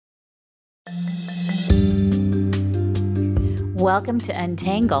Welcome to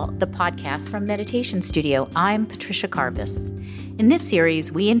Untangle, the podcast from Meditation Studio. I'm Patricia Carvis. In this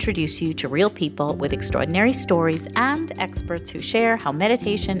series, we introduce you to real people with extraordinary stories and experts who share how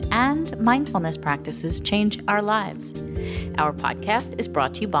meditation and mindfulness practices change our lives. Our podcast is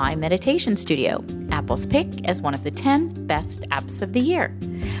brought to you by Meditation Studio, Apple's pick as one of the 10 best apps of the year.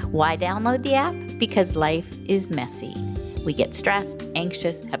 Why download the app? Because life is messy. We get stressed,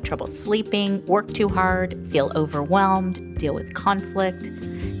 anxious, have trouble sleeping, work too hard, feel overwhelmed, deal with conflict,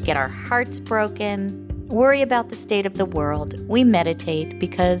 get our hearts broken, worry about the state of the world. We meditate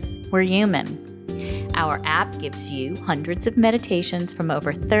because we're human. Our app gives you hundreds of meditations from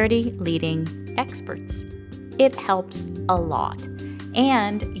over 30 leading experts. It helps a lot.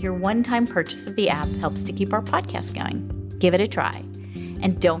 And your one-time purchase of the app helps to keep our podcast going. Give it a try.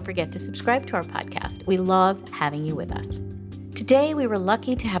 And don't forget to subscribe to our podcast. We love having you with us. Today, we were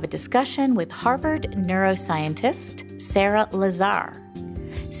lucky to have a discussion with Harvard neuroscientist Sara Lazar.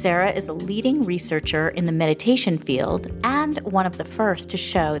 Sara is a leading researcher in the meditation field and one of the first to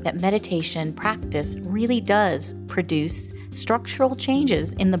show that meditation practice really does produce structural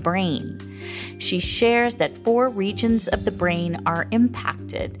changes in the brain. She shares that 4 regions of the brain are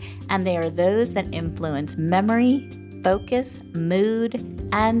impacted, and they are those that influence memory, focus, mood,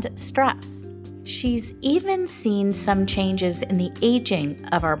 and stress. She's even seen some changes in the aging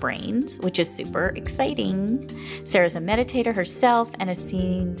of our brains, which is super exciting. Sara's a meditator herself and has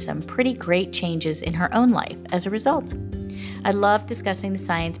seen some pretty great changes in her own life as a result. I love discussing the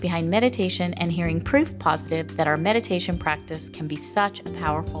science behind meditation and hearing proof positive that our meditation practice can be such a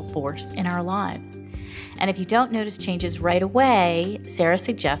powerful force in our lives. And if you don't notice changes right away, Sara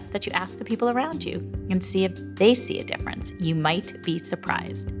suggests that you ask the people around you and see if they see a difference. You might be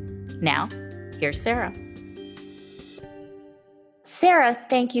surprised. Now, here's Sara. Sara,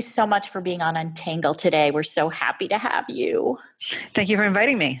 thank you so much for being on Untangle today. We're so happy to have you. Thank you for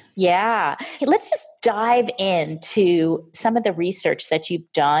inviting me. Yeah. Let's just dive into some of the research that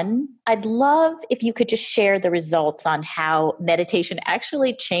you've done. I'd love if you could just share the results on how meditation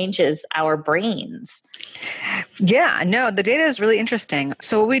actually changes our brains. Yeah, no, the data is really interesting.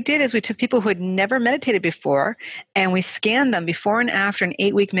 So what we did is we took people who had never meditated before and we scanned them before and after an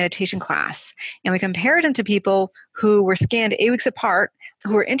 8-week meditation class. And we compared them to people who were scanned 8 weeks apart,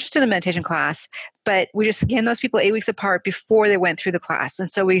 who were interested in meditation class, but we just scanned those people 8 weeks apart before they went through the class.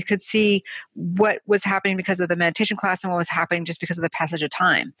 And so we could see what was happening because of the meditation class and what was happening just because of the passage of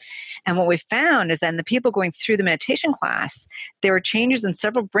time. And what we found is that in the people going through the meditation class, there were changes in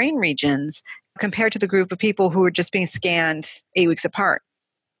several brain regions compared to the group of people who were just being scanned 8 weeks apart.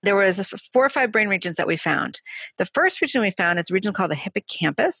 There was 4 or 5 brain regions that we found. The first region we found is a region called the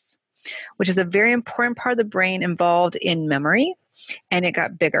hippocampus, which is a very important part of the brain involved in memory, and it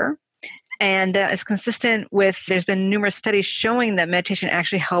got bigger. And that is consistent with, there's been numerous studies showing that meditation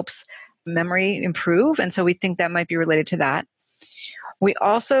actually helps memory improve, and so we think that might be related to that. We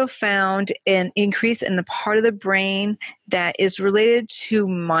also found an increase in the part of the brain that is related to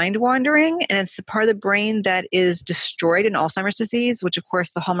mind wandering, and it's the part of the brain that is destroyed in Alzheimer's disease, which of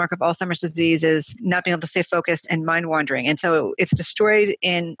course the hallmark of Alzheimer's disease is not being able to stay focused and mind wandering. And so it's destroyed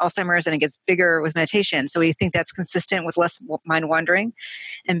in Alzheimer's and it gets bigger with meditation. So we think that's consistent with less mind wandering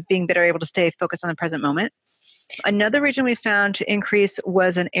and being better able to stay focused on the present moment. Another region we found to increase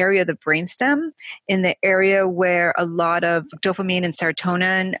was an area of the brainstem, in the area where a lot of dopamine and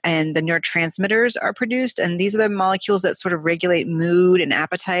serotonin and the neurotransmitters are produced. And these are the molecules that sort of regulate mood and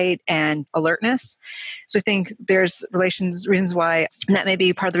appetite and alertness. So I think there's reasons why, and that may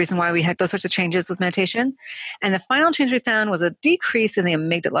be part of the reason why we had those sorts of changes with meditation. And the final change we found was a decrease in the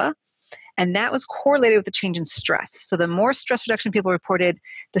amygdala. And that was correlated with the change in stress. So the more stress reduction people reported,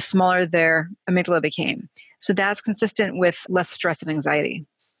 the smaller their amygdala became. So that's consistent with less stress and anxiety.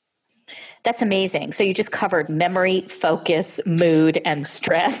 That's amazing. So you just covered memory, focus, mood, and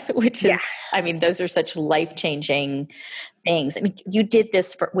stress, which is, I mean, those are such life-changing things. I mean, you did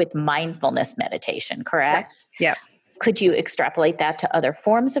this with mindfulness meditation, correct? Yeah. Could you extrapolate that to other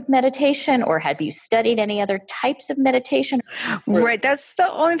forms of meditation, or have you studied any other types of meditation? Right. That's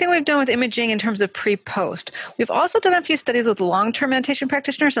the only thing we've done with imaging in terms of pre-post. We've also done a few studies with long-term meditation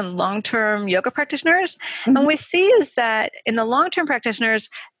practitioners and long-term yoga practitioners. Mm-hmm. And what we see is that in the long-term practitioners,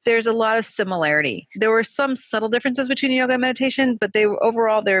 there's a lot of similarity. There were some subtle differences between yoga and meditation, but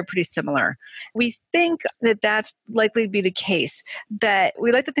overall they were pretty similar. We think that that's likely to be the case, that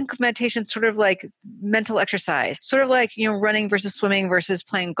we like to think of meditation sort of like mental exercise, sort of like, running versus swimming versus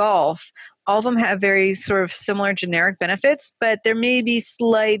playing golf. All of them have very sort of similar generic benefits, but there may be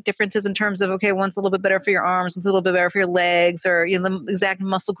slight differences in terms of, okay, one's a little bit better for your arms, one's a little bit better for your legs, or the exact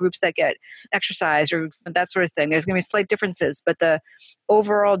muscle groups that get exercised or that sort of thing. There's going to be slight differences, but the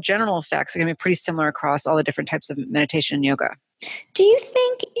overall general effects are going to be pretty similar across all the different types of meditation and yoga. Do you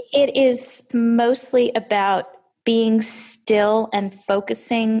think it is mostly about being still and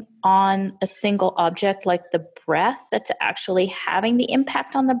focusing on a single object like the breath that's actually having the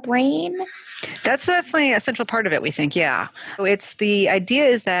impact on the brain? That's definitely a central part of it, we think, yeah. It's the idea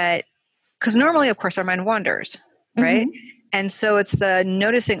is that, because normally, of course, our mind wanders, right? Mm-hmm. And so it's the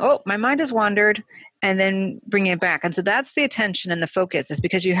noticing, oh, my mind has wandered, and then bringing it back. And so that's the attention and the focus, is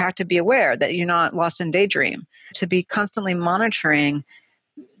because you have to be aware that you're not lost in daydream, to be constantly monitoring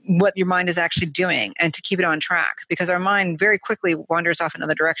what your mind is actually doing and to keep it on track, because our mind very quickly wanders off in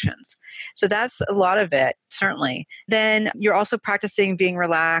other directions. So that's a lot of it, certainly. Then you're also practicing being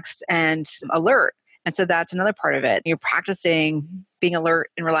relaxed and alert. And so that's another part of it. You're practicing being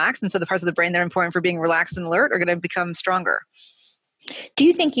alert and relaxed. And so the parts of the brain that are important for being relaxed and alert are going to become stronger. Do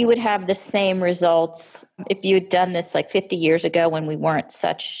you think you would have the same results if you had done this like 50 years ago when we weren't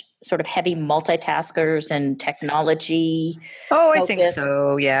such sort of heavy multitaskers and technology? Oh, I think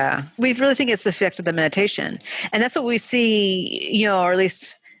so. Yeah. We really think it's the effect of the meditation. And that's what we see, or at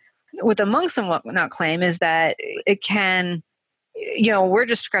least what the monks and whatnot claim, is that it can, we're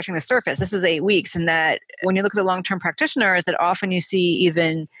just scratching the surface. This is 8 weeks. And that when you look at the long-term practitioners, that often you see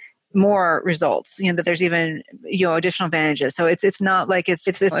even more results, that there's even, additional advantages. So it's not like it's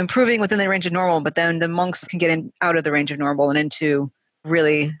improving within the range of normal, but then the monks can get out of the range of normal and into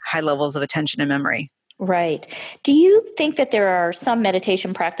really high levels of attention and memory. Right. Do you think that there are some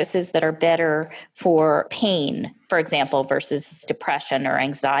meditation practices that are better for pain, for example, versus depression or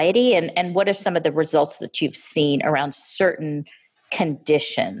anxiety? And what are some of the results that you've seen around certain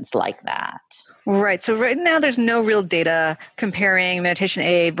conditions like that? Right. So right now there's no real data comparing meditation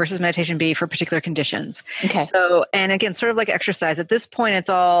A versus meditation B for particular conditions. Okay. So, and again, sort of like exercise, at this point, it's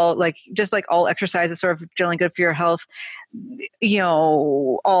all like, just like all exercise is sort of generally good for your health.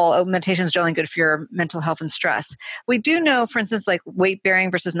 All meditation is generally good for your mental health and stress. We do know, for instance, like weight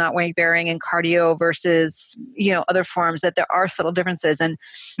bearing versus not weight bearing and cardio versus, other forms, that there are subtle differences. And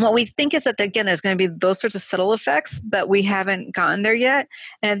what we think is that, again, there's going to be those sorts of subtle effects, but we haven't gotten there yet.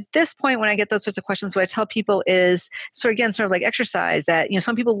 And at this point, when I get those sorts of questions, what I tell people is, sort of like exercise, that,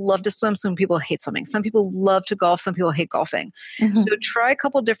 some people love to swim, some people hate swimming, some people love to golf, some people hate golfing. Mm-hmm. So try a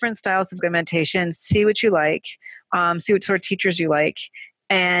couple different styles of meditation, see what you like. See what sort of teachers you like,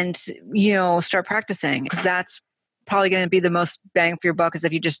 and, start practicing, because that's probably going to be the most bang for your buck, is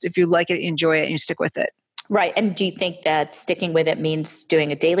if you like it, enjoy it, and you stick with it. Right. And do you think that sticking with it means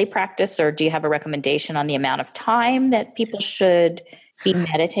doing a daily practice, or do you have a recommendation on the amount of time that people should be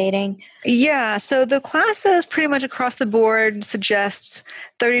meditating? Yeah. So the classes pretty much across the board suggest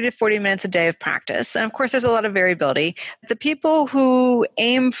 30 to 40 minutes a day of practice. And of course, there's a lot of variability. The people who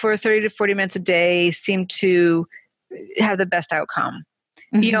aim for 30 to 40 minutes a day seem to have the best outcome.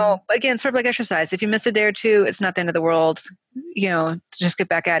 Mm-hmm. Again, sort of like exercise. If you miss a day or two, it's not the end of the world. Just get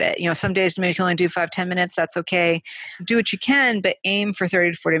back at it. Some days maybe you can only do 5-10 minutes. That's okay. Do what you can, but aim for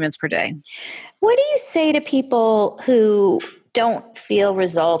 30 to 40 minutes per day. What do you say to people who don't feel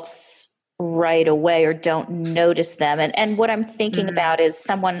results right away or don't notice them? And what I'm thinking about is,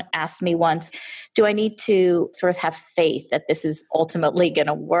 someone asked me once, do I need to sort of have faith that this is ultimately going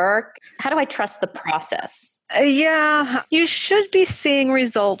to work? How do I trust the process? Yeah, you should be seeing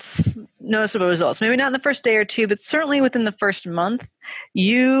noticeable results. Maybe not in the first day or two, but certainly within the first month,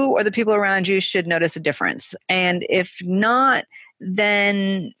 you or the people around you should notice a difference. And if not,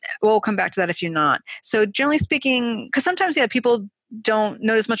 then we'll come back to that if you're not. So generally speaking, because sometimes, people don't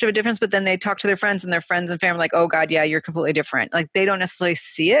notice much of a difference, but then they talk to their friends and family like, oh God, yeah, you're completely different. Like they don't necessarily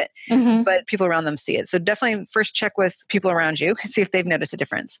see it, but people around them see it. So definitely first check with people around you, see if they've noticed a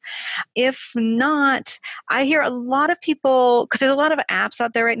difference. If not, I hear a lot of people, because there's a lot of apps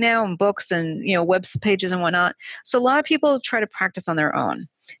out there right now and books and, web pages and whatnot. So a lot of people try to practice on their own.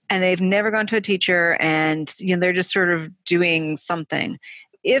 And they've never gone to a teacher, and they're just sort of doing something.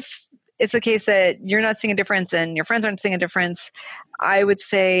 If it's the case that you're not seeing a difference and your friends aren't seeing a difference, I would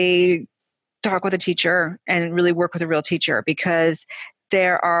say talk with a teacher and really work with a real teacher, because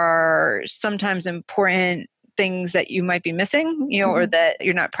there are sometimes important things that you might be missing, or that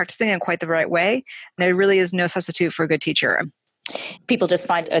you're not practicing in quite the right way. There really is no substitute for a good teacher. People just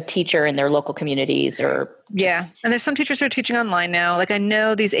find a teacher in their local communities Yeah. And there's some teachers who are teaching online now. Like I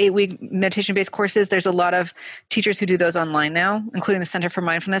know these 8-week meditation-based courses, there's a lot of teachers who do those online now, including the Center for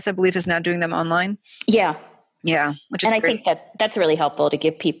Mindfulness, I believe, is now doing them online. Yeah. Yeah, which is And I great. think that that's really helpful to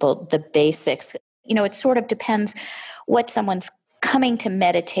give people the basics. It sort of depends what someone's coming to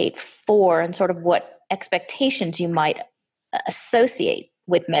meditate for and sort of what expectations you might associate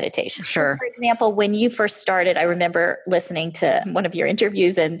with meditation. So Sure. for example, when you first started, I remember listening to one of your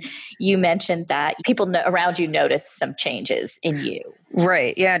interviews and you mentioned that people around you noticed some changes in you.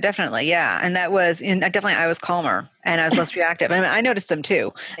 Right. Yeah, definitely. Yeah. And that was definitely, I was calmer and I was less reactive. I mean, I noticed them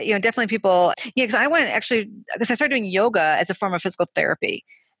too. Definitely people, yeah, because I started doing yoga as a form of physical therapy.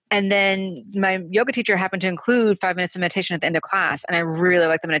 And then my yoga teacher happened to include 5 minutes of meditation at the end of class. And I really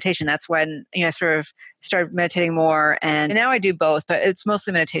liked the meditation. That's when, I sort of started meditating more. And now I do both, but it's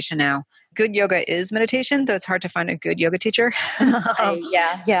mostly meditation now. Good yoga is meditation, though it's hard to find a good yoga teacher. Yeah,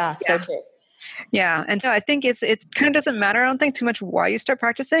 so Yeah. true. Yeah, and so I think it kind of doesn't matter. I don't think too much why you start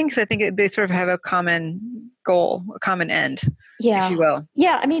practicing because I think they sort of have a common goal, a common end, if Yeah. you will.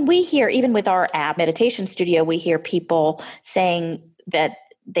 Yeah. I mean, we hear, even with our app meditation studio, we hear people saying that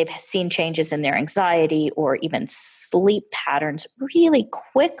they've seen changes in their anxiety or even sleep patterns really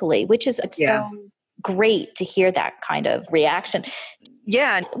quickly, which is Yeah, so great to hear that kind of reaction.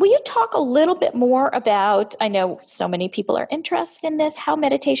 yeah. Will you talk a little bit more about, I know so many people are interested in this, how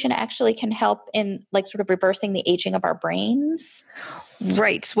meditation actually can help in like sort of reversing the aging of our brains?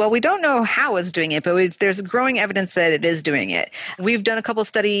 Right. Well, we don't know how it's doing it, but there's growing evidence that it is doing it. We've done a couple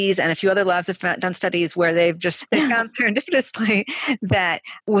studies, and a few other labs have done studies where they found serendipitously that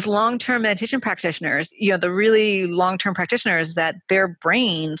with long-term meditation practitioners, the really long-term practitioners, that their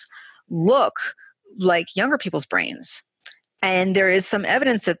brains look like younger people's brains. And there is some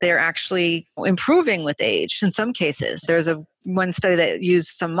evidence that they're actually improving with age in some cases. There's one study that used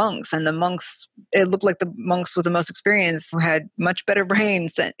some monks, and it looked like the monks with the most experience who had much better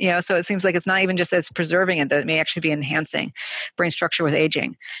brains than, so it seems like it's not even just that it's preserving it, that it may actually be enhancing brain structure with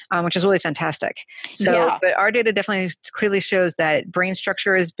aging, which is really fantastic. So, Yeah. but our data definitely clearly shows that brain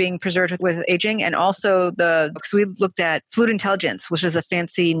structure is being preserved with aging. And also because we looked at fluid intelligence, which is a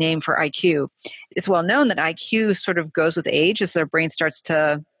fancy name for IQ. It's well known that IQ sort of goes with age as their brain starts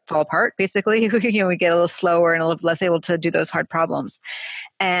to fall apart, basically. We get a little slower and a little less able to do those hard problems.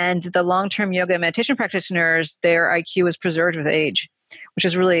 And the long-term yoga and meditation practitioners, their IQ is preserved with age, which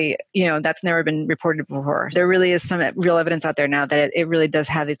is really, that's never been reported before. There really is some real evidence out there now that it really does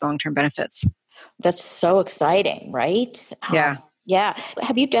have these long-term benefits. That's so exciting, right? Yeah. Yeah.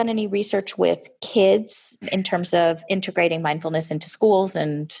 Have you done any research with kids in terms of integrating mindfulness into schools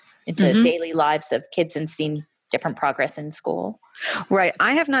and into Mm-hmm. daily lives of kids and seeing different progress in school? Right.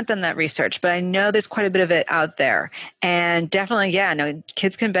 I have not done that research, but I know there's quite a bit of it out there. And definitely, yeah, no,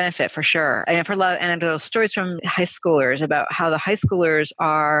 kids can benefit for sure. And I've heard a lot of anecdotal stories from high schoolers about how the high schoolers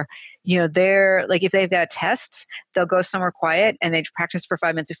are, they're like, if they've got tests, they'll go somewhere quiet and they practice for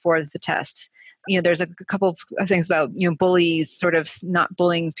 5 minutes before the test. There's a couple of things about, bullies sort of not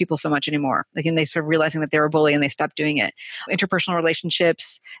bullying people so much anymore. Like, and they sort of realizing that they were a bully and they stopped doing it. Interpersonal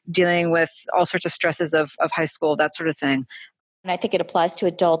relationships, dealing with all sorts of stresses of high school, that sort of thing. And I think it applies to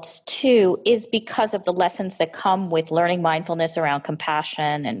adults too, is because of the lessons that come with learning mindfulness around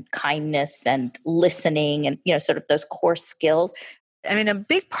compassion and kindness and listening and, sort of those core skills. I mean, a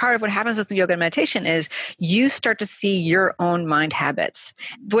big part of what happens with yoga and meditation is you start to see your own mind habits.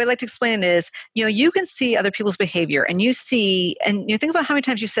 The way I like to explain it is, you can see other people's behavior and think about how many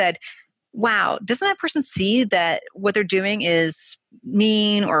times you said, wow, doesn't that person see that what they're doing is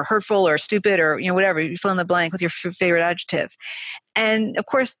mean or hurtful or stupid or, whatever, you fill in the blank with your favorite adjective. And of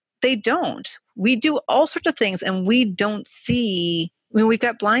course they don't. We do all sorts of things and we don't see, we've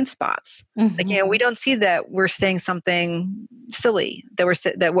got blind spots. Mm-hmm. Like, we don't see that we're saying something silly,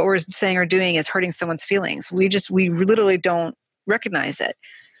 that what we're saying or doing is hurting someone's feelings. We literally don't recognize it.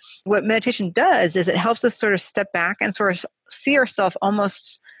 What meditation does is it helps us sort of step back and sort of see ourselves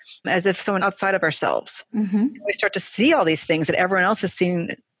almost as if someone outside of ourselves. Mm-hmm. We start to see all these things that everyone else has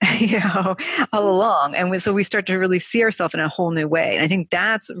seen, all along. And so we start to really see ourselves in a whole new way. And I think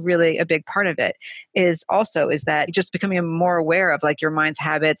that's really a big part of it is that just becoming more aware of like your mind's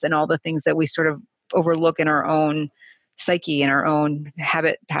habits and all the things that we sort of overlook in our own psyche and our own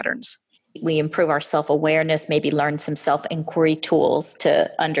habit patterns. We improve our self-awareness, maybe learn some self-inquiry tools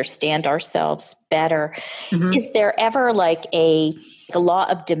to understand ourselves better. Mm-hmm. Is there ever like a law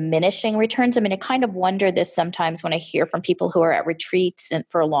of diminishing returns? I mean, I kind of wonder this sometimes when I hear from people who are at retreats and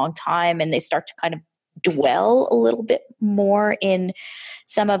for a long time and they start to kind of dwell a little bit more in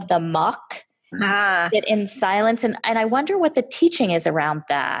some of the muck. Ah, sit in silence. And I wonder what the teaching is around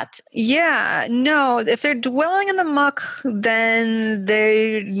that. yeah, no, if they're dwelling in the muck, then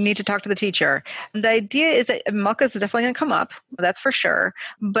they need to talk to the teacher. The idea is that muck is definitely going to come up, that's for sure,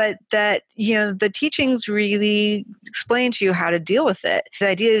 but that, the teachings really explain to you how to deal with it. The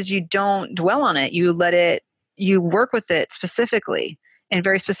idea is you don't dwell on it, you work with it specifically in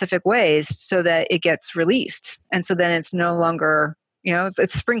very specific ways so that it gets released. And so then it's no longer,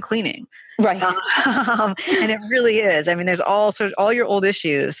 it's spring cleaning. Right. And it really is. I mean, there's all your old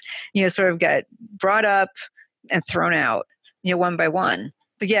issues, sort of get brought up and thrown out, one by one.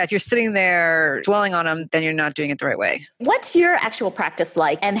 But yeah, if you're sitting there dwelling on them, then you're not doing it the right way. What's your actual practice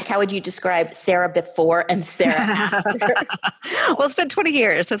like? And how would you describe Sara before and Sara after? Well, it's been 20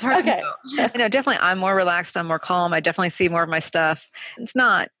 years, so it's hard Okay. to know. Definitely I'm more relaxed. I'm more calm. I definitely see more of my stuff. It's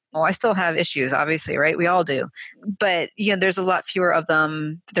not, well, I still have issues, obviously, right? We all do. But, there's a lot fewer of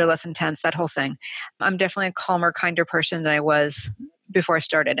them. They're less intense, that whole thing. I'm definitely a calmer, kinder person than I was before I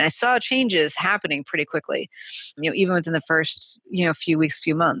started. And I saw changes happening pretty quickly. Even within the first, few weeks,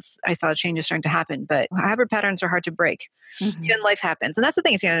 few months, I saw changes starting to happen. But habit patterns are hard to break. Mm-hmm. Life happens. And that's the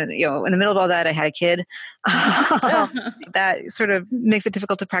thing is, in the middle of all that, I had a kid. That sort of makes it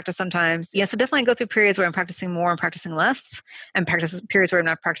difficult to practice sometimes. Yeah, so definitely go through periods where I'm practicing more and practicing less, and periods where I'm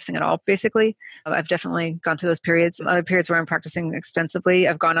not practicing at all, basically. I've definitely gone through those periods. Other periods where I'm practicing extensively.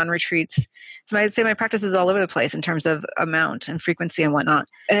 I've gone on retreats. So I'd say my practice is all over the place in terms of amount and frequency and whatnot.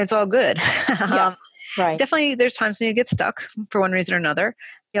 And it's all good. Yeah, right. Definitely there's times when you get stuck for one reason or another.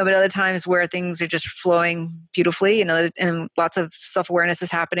 But other times where things are just flowing beautifully, and lots of self-awareness is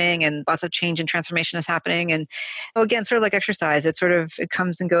happening and lots of change and transformation is happening. And again, sort of like exercise, it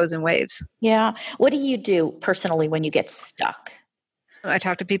comes and goes in waves. Yeah. What do you do personally when you get stuck? I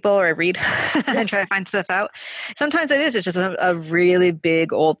talk to people or I read and try to find stuff out. Sometimes it's just a really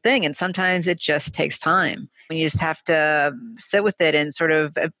big old thing. And sometimes it just takes time. And you just have to sit with it and sort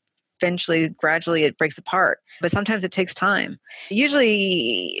of eventually, gradually it breaks apart. But sometimes it takes time.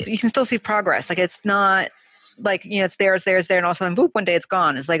 Usually you can still see progress. Like it's not like, it's there. And all of a sudden, boop, one day it's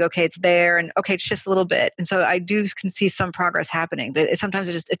gone. It's like, okay, it's there. And okay, it shifts a little bit. And so I can see some progress happening, but sometimes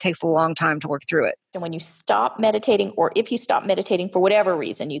it takes a long time to work through it. And when you stop meditating, or if you stop meditating for whatever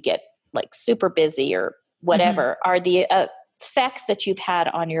reason, you get like super busy or whatever, are the effects that you've had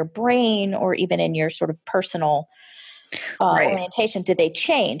on your brain or even in your sort of personal orientation, do they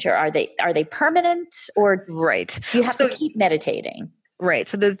change, or are they permanent, or right? Do you have to keep meditating? Right.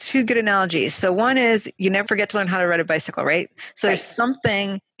 So the two good analogies. So one is you never forget to learn how to ride a bicycle, right? So there's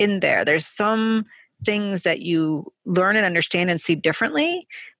something in there. There's some things that you learn and understand and see differently,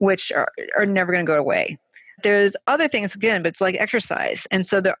 which are never going to go away. There's other things, again, but it's like exercise. And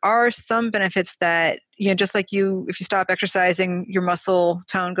so there are some benefits that, just like if you stop exercising, your muscle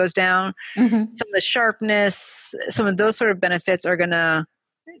tone goes down. Some of the sharpness, some of those sort of benefits are going to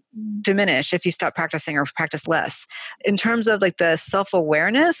diminish if you stop practicing or practice less. In terms of like the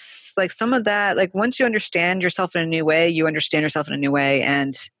self-awareness, like some of that, like once you understand yourself in a new way, you understand yourself in a new way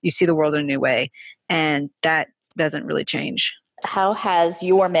and you see the world in a new way. And that doesn't really change. How has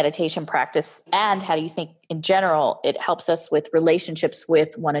your meditation practice, and how do you think in general it helps us with relationships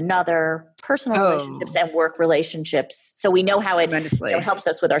with one another, personal relationships and work relationships? So we know how it helps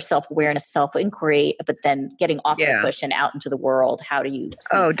us with our self-awareness, self-inquiry, but then getting off the cushion out into the world, how do you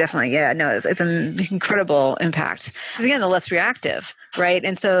see definitely. Yeah, no, it's an incredible impact. Because again, the less reactive, right?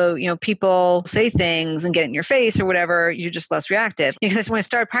 And so, people say things and get in your face or whatever, you're just less reactive. Because when I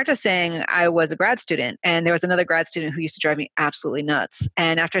started practicing, I was a grad student and there was another grad student who used to drive me absolutely nuts.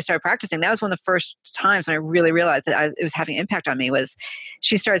 And after I started practicing, that was one of the first times when I really realized that it was having an impact on me. Was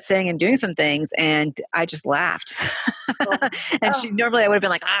she started saying and doing some things and I just laughed. And she normally I would have been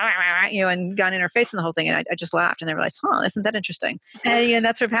like, and gone in her face and the whole thing. And I just laughed and I realized, isn't that interesting? And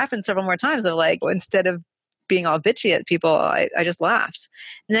that's what happened several more times of like, instead of being all bitchy at people, I just laughed.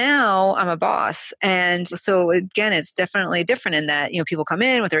 Now I'm a boss. And so again, it's definitely different in that, people come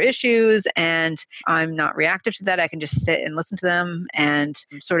in with their issues and I'm not reactive to that. I can just sit and listen to them and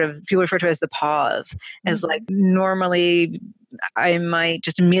sort of, people refer to it as the pause, as like normally I might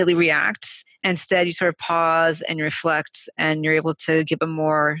just immediately react. Instead, you sort of pause and reflect and you're able to give a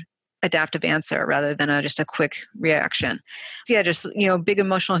more adaptive answer rather than just a quick reaction. So yeah, just, big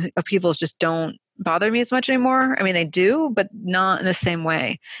emotional upheavals just don't bother me as much anymore. I mean, they do, but not in the same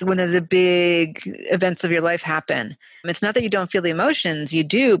way. When the big events of your life happen, it's not that you don't feel the emotions, you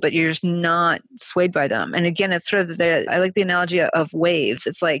do, but you're just not swayed by them. And again, it's sort of I like the analogy of waves.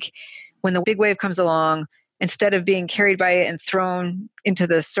 It's like when the big wave comes along, instead of being carried by it and thrown into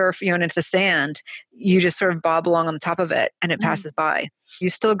the surf, and into the sand, you just sort of bob along on the top of it and it passes by. You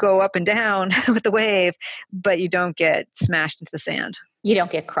still go up and down with the wave, but you don't get smashed into the sand. You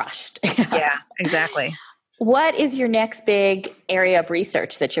don't get crushed. Yeah, exactly. What is your next big area of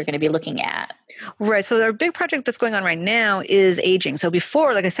research that you're going to be looking at? Right. So our big project that's going on right now is aging. So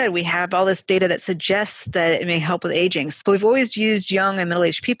before, like I said, we have all this data that suggests that it may help with aging. So we've always used young and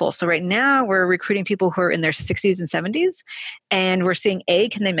middle-aged people. So right now we're recruiting people who are in their 60s and 70s. And we're seeing A,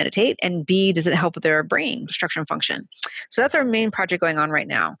 can they meditate? And B, does it help with their brain structure and function? So that's our main project going on right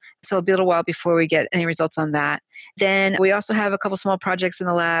now. So it'll be a little while before we get any results on that. Then we also have a couple small projects in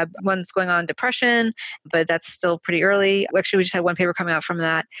the lab. One's going on depression, but that's still pretty early. Actually, we just had one paper coming out from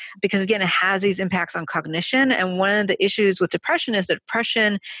that because, again, it has these impacts on cognition. And one of the issues with depression is that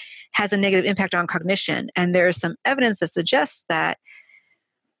depression has a negative impact on cognition. And there's some evidence that suggests that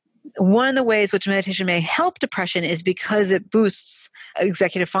one of the ways which meditation may help depression is because it boosts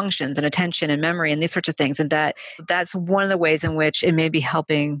executive functions and attention and memory and these sorts of things. And that's one of the ways in which it may be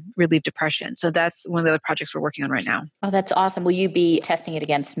helping relieve depression. So that's one of the other projects we're working on right now. Oh, that's awesome. Will you be testing it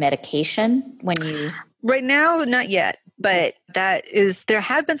against medication when you... Right now, not yet, but there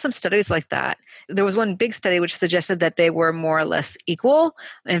have been some studies like that. There was one big study which suggested that they were more or less equal.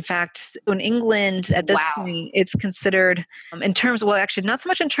 In fact, in England at this point, it's considered in terms, well, actually not so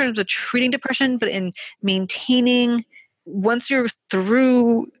much in terms of treating depression, but in maintaining, once you're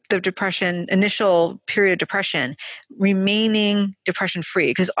through the depression, initial period of depression, remaining depression free.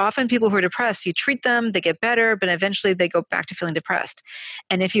 Because often people who are depressed, you treat them, they get better, but eventually they go back to feeling depressed.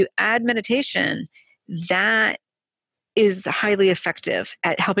 And if you add meditation, that is highly effective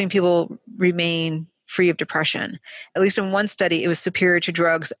at helping people remain free of depression. At least in one study, it was superior to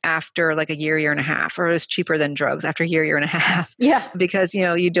drugs after like a year and a half, or it was cheaper than drugs after a year and a half. Yeah. Because,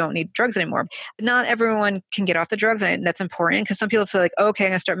 you don't need drugs anymore. Not everyone can get off the drugs, and that's important because some people feel like, okay, I'm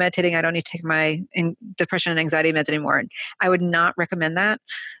going to start meditating. I don't need to take my depression and anxiety meds anymore. And I would not recommend that.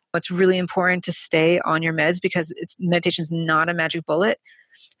 It's really important to stay on your meds because meditation is not a magic bullet.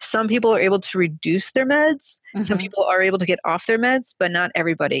 Some people are able to reduce their meds. Mm-hmm. Some people are able to get off their meds, but not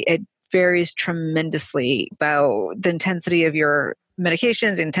everybody. It varies tremendously about the intensity of your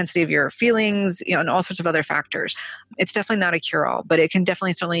medications, the intensity of your feelings, and all sorts of other factors. It's definitely not a cure-all, but it can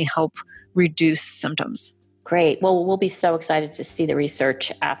definitely certainly help reduce symptoms. Great. Well, we'll be so excited to see the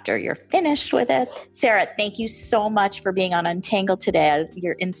research after you're finished with it. Sara, thank you so much for being on Untangled today.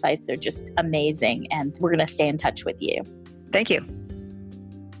 Your insights are just amazing, and we're going to stay in touch with you. Thank you.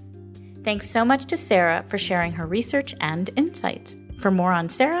 Thanks so much to Sara for sharing her research and insights. For more on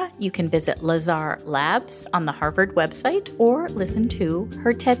Sara, you can visit Lazar Labs on the Harvard website or listen to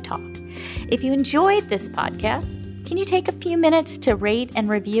her TED Talk. If you enjoyed this podcast, can you take a few minutes to rate and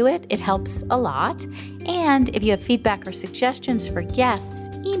review it? It helps a lot. And if you have feedback or suggestions for guests,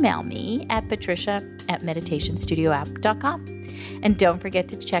 email me at patricia@meditationstudioapp.com. And don't forget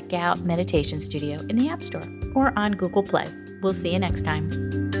to check out Meditation Studio in the App Store or on Google Play. We'll see you next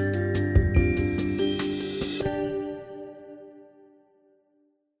time.